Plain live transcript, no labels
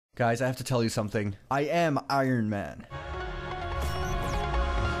Guys, I have to tell you something. I am Iron Man.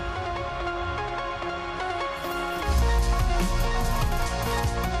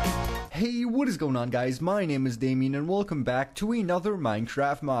 Hey, what is going on, guys? My name is Damien and welcome back to another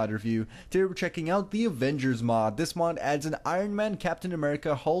Minecraft mod review. Today we're checking out the Avengers mod. This mod adds an Iron Man, Captain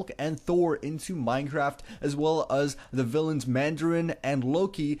America, Hulk, and Thor into Minecraft, as well as the villains Mandarin and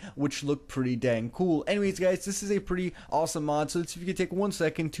Loki, which look pretty dang cool. Anyways, guys, this is a pretty awesome mod, so let's see if you can take 1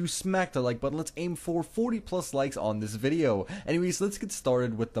 second to smack the like button. Let's aim for 40 plus likes on this video. Anyways, let's get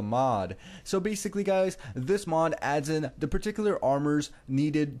started with the mod. So basically, guys, this mod adds in the particular armors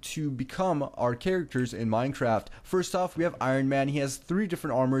needed to become our characters in Minecraft. First off, we have Iron Man. He has 3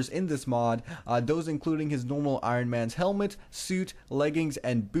 different armors in this mod, those including his normal Iron Man's helmet, suit, leggings,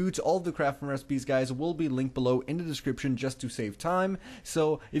 and boots. All of the crafting recipes, guys, will be linked below in the description just to save time.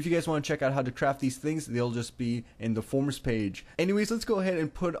 So if you guys want to check out how to craft these things, they'll just be in the forms page. Anyways, let's go ahead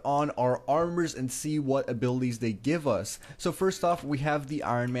and put on our armors and see what abilities they give us. So first off, we have the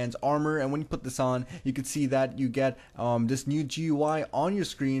Iron Man's armor, and when you put this on, you can see that you get this new GUI on your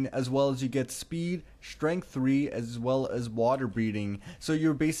screen, as well as you get speed, strength 3, as well as water breathing. So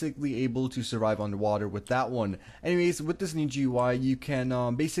you're basically able to survive underwater with that one. Anyways, with this new GUI, you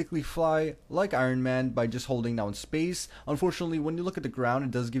can basically fly like Iron Man by just holding down space. Unfortunately, when you look at the ground,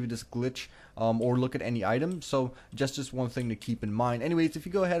 it does give you this glitch, or look at any item. So just one thing to keep in mind. Anyways, if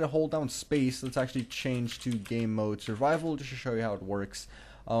you go ahead and hold down space, let's actually change to game mode survival just to show you how it works.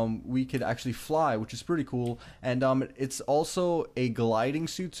 We could actually fly, which is pretty cool, and it's also a gliding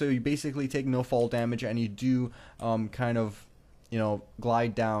suit, so you basically take no fall damage, and you do kind of, you know,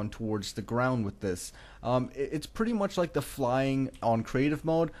 glide down towards the ground with this. It's pretty much like the flying on creative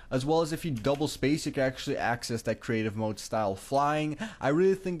mode, as well as if you double space, you can actually access that creative mode style flying. I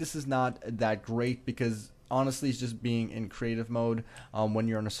really think this is not that great because honestly, it's just being in creative mode when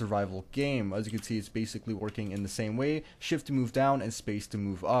you're in a survival game. As you can see, it's basically working in the same way. Shift to move down and space to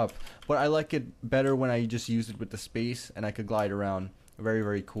move up. But I like it better when I just use it with the space and I could glide around. Very,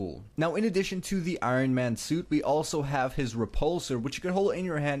 very cool. Now, in addition to the Iron Man suit, we also have his repulsor, which you can hold in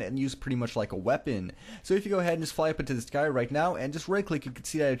your hand and use pretty much like a weapon. So if you go ahead and just fly up into the sky right now and just right click, you can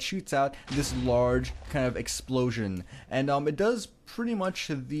see that it shoots out this large kind of explosion. And it does pretty much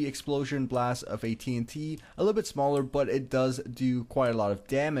the explosion blast of a TNT, a little bit smaller, but it does do quite a lot of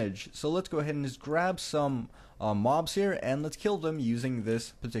damage. So let's go ahead and just grab some mobs here and let's kill them using this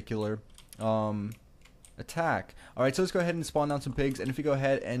particular attack. Alright, so let's go ahead and spawn down some pigs, and if you go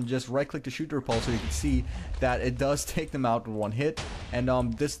ahead and just right click to shoot the repulsor, you can see that it does take them out with one hit, and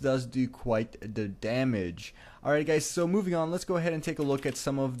this does do quite the damage. Alright guys, so moving on, let's go ahead and take a look at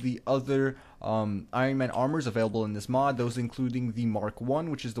some of the other Iron Man armors available in this mod, those including the Mark 1,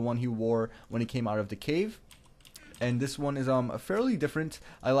 which is the one he wore when he came out of the cave. And this one is fairly different.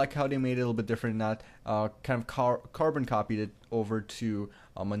 I like how they made it a little bit different, not kind of carbon copied it over to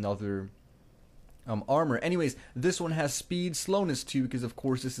another armor. Anyways, this one has speed, slowness too, because of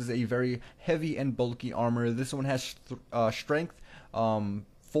course this is a very heavy and bulky armor. This one has strength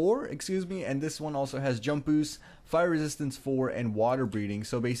 4, excuse me, and this one also has jump boost, fire resistance 4, and water breathing.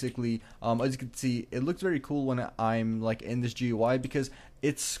 So basically, as you can see, it looks very cool when I'm like in this GUI because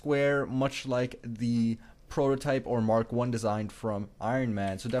it's square, much like the prototype or Mark 1 designed from Iron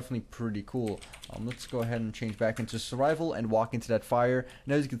Man, so definitely pretty cool. Let's go ahead and change back into survival and walk into that fire,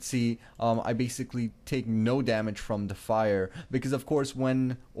 and as you can see, I basically take no damage from the fire because of course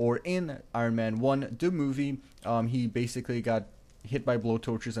when, or in Iron Man 1, the movie, he basically got hit by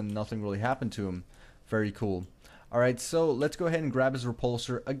blowtorches and nothing really happened to him. Very cool. Alright, so let's go ahead and grab his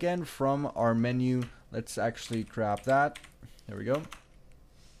repulsor again from our menu. Let's actually grab that. There we go.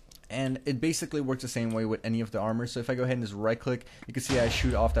 And it basically works the same way with any of the armor. So if I go ahead and just right click, you can see I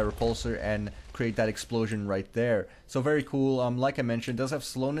shoot off that repulsor and create that explosion right there. So very cool. Like I mentioned, it does have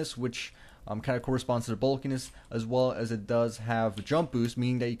slowness, which kind of corresponds to the bulkiness, as well as it does have jump boost,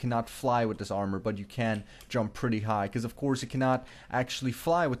 meaning that you cannot fly with this armor, but you can jump pretty high, because of course you cannot actually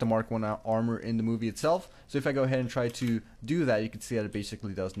fly with the Mark 1 armor in the movie itself. So if I go ahead and try to do that, you can see that it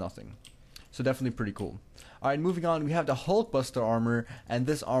basically does nothing. So definitely pretty cool. Alright, moving on, we have the Hulkbuster armor, and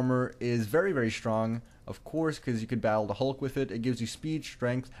this armor is very, very strong, of course, because you could battle the Hulk with it. It gives you speed,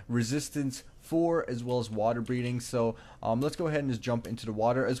 strength, resistance 4, as well as water breathing. So let's go ahead and just jump into the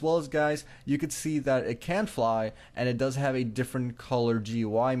water. As well as, guys, you could see that it can fly, and it does have a different color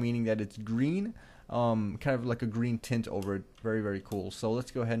GUI, meaning that it's green. Kind of like a green tint over it. Very, very cool. So let's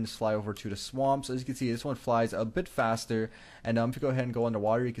go ahead and just fly over to the swamps. As you can see, this one flies a bit faster, and if you go ahead and go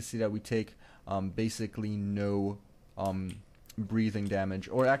underwater, you can see that we take basically no breathing damage,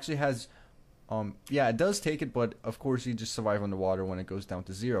 or it actually has yeah, it does take it, but of course you just survive underwater when it goes down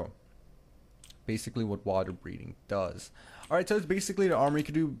to 0. Basically what water breathing does. Alright, so it's basically the armor. You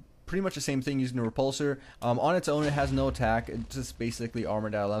can do pretty much the same thing using the repulsor. On its own, it has no attack. It's just basically armor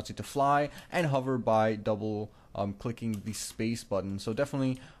that allows you to fly and hover by double clicking the space button. So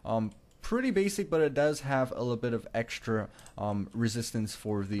definitely pretty basic, but it does have a little bit of extra resistance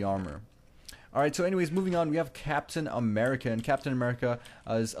for the armor. Alright, so anyways, moving on, we have Captain America, and Captain America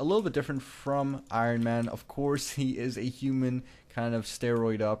is a little bit different from Iron Man. Of course, he is a human, kind of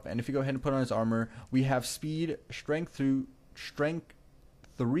steroid up, and if you go ahead and put on his armor, we have speed, strength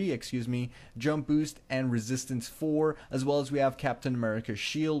 3, excuse me, jump boost, and resistance 4, as well as we have Captain America's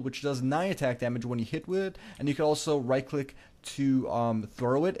shield, which does 9 attack damage when you hit with it, and you can also right click to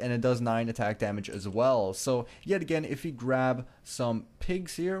throw it, and it does 9 attack damage as well. So yet again, if we grab some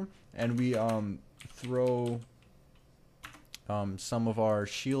pigs here and we throw some of our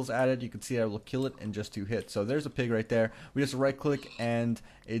shields at it, you can see that it will kill it in just 2 hits. So there's a pig right there. We just right click and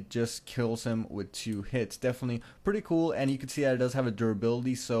it just kills him with 2 hits. Definitely pretty cool, and you can see that it does have a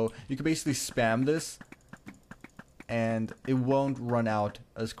durability, so you can basically spam this and it won't run out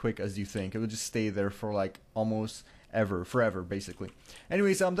as quick as you think. It will just stay there for like almost forever basically.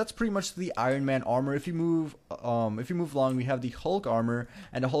 Anyways, that's pretty much the Iron Man armor. If you move along, we have the Hulk armor,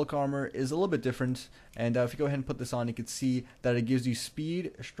 and the Hulk armor is a little bit different. And if you go ahead and put this on, you can see that it gives you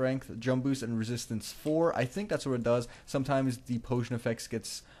speed, strength, jump boost, and resistance 4. I think that's what it does. Sometimes the potion effects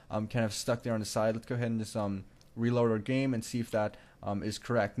gets kind of stuck there on the side. Let's go ahead and just reload our game and see if that is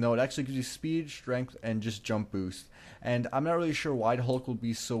correct. No, it actually gives you speed, strength, and just jump boost. And I'm not really sure why the Hulk will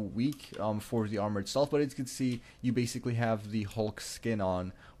be so weak for the armor itself, but as you can see, you basically have the Hulk skin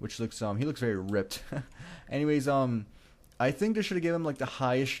on, which looks he looks very ripped. Anyways, I think they should have given him like the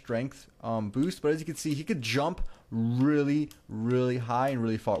highest strength boost, but as you can see, he could jump really high and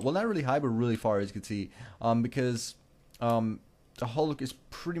really far. Well, not really high, but really far, as you can see, because the Hulk is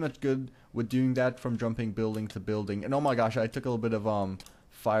pretty much good with doing that from jumping building to building. And oh my gosh, I took a little bit of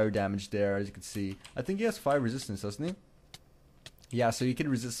fire damage there, as you can see. I think he has fire resistance, doesn't he? Yeah, so you can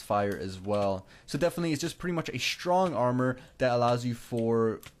resist fire as well. So definitely, it's just pretty much a strong armor that allows you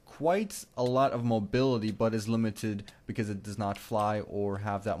for quite a lot of mobility, but is limited because it does not fly or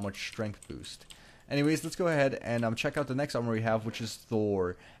have that much strength boost. Anyways, let's go ahead and check out the next armor we have, which is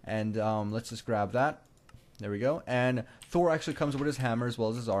Thor. And let's just grab that. There we go. And Thor actually comes with his hammer as well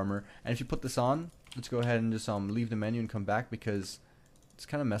as his armor. And if you put this on, let's go ahead and just leave the menu and come back because it's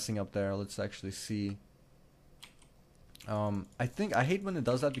kind of messing up there. Let's actually see. I hate when it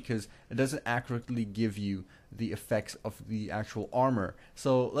does that because it doesn't accurately give you the effects of the actual armor.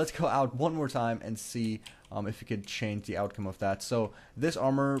 So let's go out one more time and see if you could change the outcome of that. So this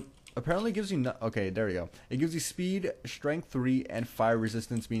armor apparently gives you okay, there we go. It gives you speed, strength 3, and fire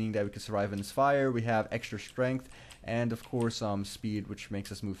resistance, meaning that we can survive in this fire. We have extra strength and of course speed, which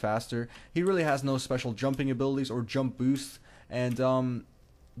makes us move faster. He really has no special jumping abilities or jump boosts, and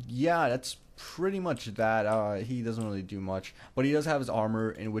yeah, that's pretty much that. He doesn't really do much, but he does have his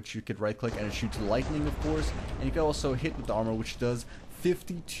armor in which you could right click and it shoots lightning, of course, and you can also hit with the armor, which does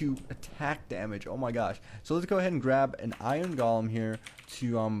 52 attack damage. Oh my gosh. So let's go ahead and grab an iron golem here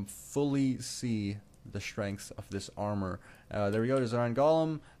to fully see the strengths of this armor. There we go, there's iron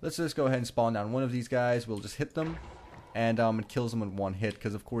golem. Let's just go ahead and spawn down one of these guys. We'll just hit them, and it kills him with 1 hit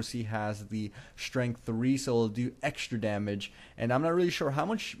because of course he has the strength 3, so it'll do extra damage. And I'm not really sure how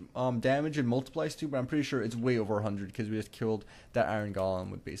much damage it multiplies to, but I'm pretty sure it's way over 100 because we just killed that iron golem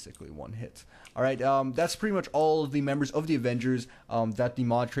with basically 1 hit. Alright, that's pretty much all of the members of the Avengers that the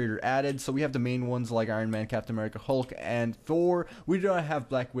mod trader added. So we have the main ones like Iron Man, Captain America, Hulk, and Thor. We don't have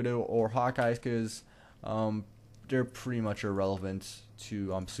Black Widow or Hawkeye because they're pretty much irrelevant to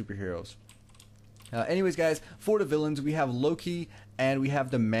superheroes. Anyways, guys, for the villains, we have Loki and we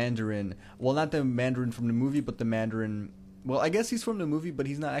have the Mandarin. Well, not the Mandarin from the movie, but the Mandarin. Well, I guess he's from the movie, but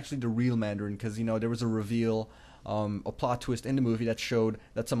he's not actually the real Mandarin because, you know, there was a reveal, a plot twist in the movie that showed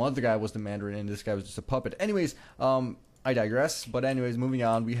that some other guy was the Mandarin and this guy was just a puppet. Anyways, I digress. But anyways, moving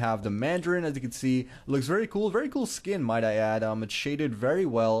on, we have the Mandarin. As you can see, looks very cool skin, might I add. It's shaded very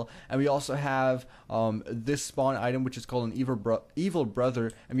well, and we also have this spawn item, which is called an evil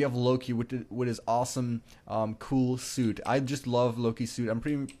brother, and we have Loki with his awesome cool suit. I just love Loki's suit. I'm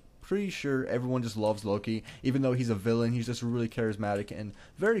pretty sure everyone just loves Loki, even though he's a villain. He's just really charismatic and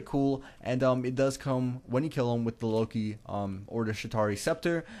very cool. And it does come when you kill him with the Loki or the Shatari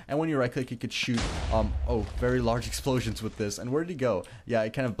scepter, and when you right click you could shoot oh, very large explosions with this. And where did he go? Yeah,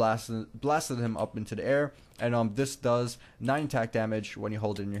 it kind of blasted him up into the air. And this does 9 attack damage when you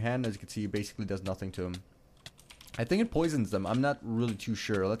hold it in your hand. As you can see, it basically does nothing to him. I think it poisons them. I'm not really too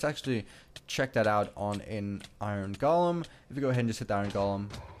sure. Let's actually check that out on an Iron Golem. If we go ahead and just hit the Iron Golem.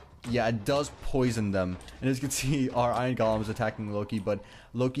 Yeah, it does poison them. And as you can see, our Iron Golem is attacking Loki, but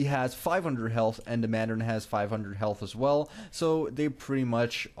Loki has 500 health and the Mandarin has 500 health as well. So they pretty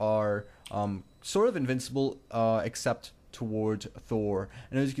much are sort of invincible, except towards Thor.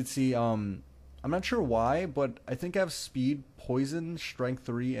 And as you can see, I'm not sure why, but I think I have speed, poison, strength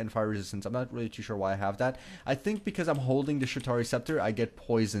 3, and fire resistance. I'm not really too sure why I have that. I think because I'm holding the Shatari Scepter, I get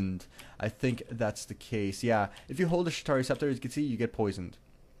poisoned. I think that's the case. Yeah, if you hold the Shatari Scepter, as you can see, you get poisoned.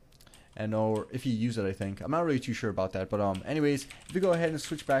 And or if you use it, I think. I'm not really too sure about that. But anyways, if you go ahead and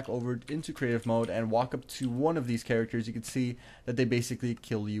switch back over into creative mode and walk up to one of these characters, you can see that they basically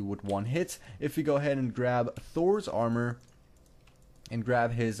kill you with one hit. If you go ahead and grab Thor's armor and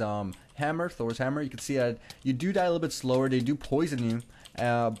grab his hammer, Thor's hammer, you can see that you do die a little bit slower. They do poison you,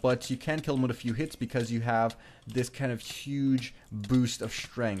 but you can kill them with a few hits because you have this kind of huge boost of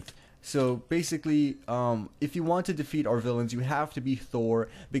strength. So basically, if you want to defeat our villains, you have to be Thor,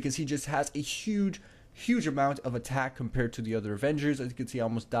 because he just has a huge amount of attack compared to the other Avengers. As you can see, I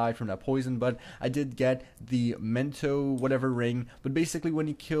almost died from that poison, but I did get the Mento whatever ring. But basically, when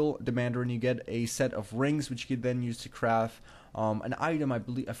you kill the Mandarin, you get a set of rings, which you can then use to craft an item. I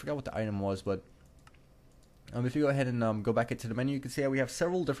believe, I forgot what the item was, but if you go ahead and go back into the menu, you can see how we have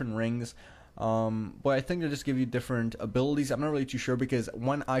several different rings. But I think they just give you different abilities. I'm not really too sure, because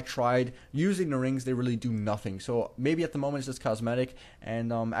when I tried using the rings, they really do nothing. So maybe at the moment it's just cosmetic,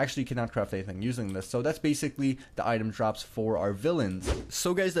 and actually you cannot craft anything using this. So that's basically the item drops for our villains.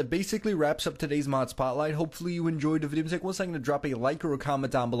 So guys, that basically wraps up today's mod spotlight. Hopefully you enjoyed the video. Take 1 second to drop a like or a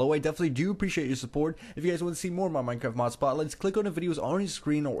comment down below. I definitely do appreciate your support. If you guys want to see more of my Minecraft mod spotlights, click on the videos on your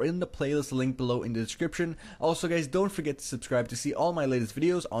screen or in the playlist link below in the description. Also guys, don't forget to subscribe to see all my latest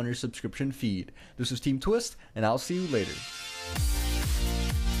videos on your subscription feed. This is Team Twist, and I'll see you later.